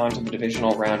and moving on to the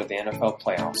divisional round of the NFL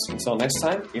playoffs. Until next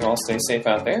time, you all stay safe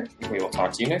out there. We will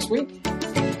talk to you next week.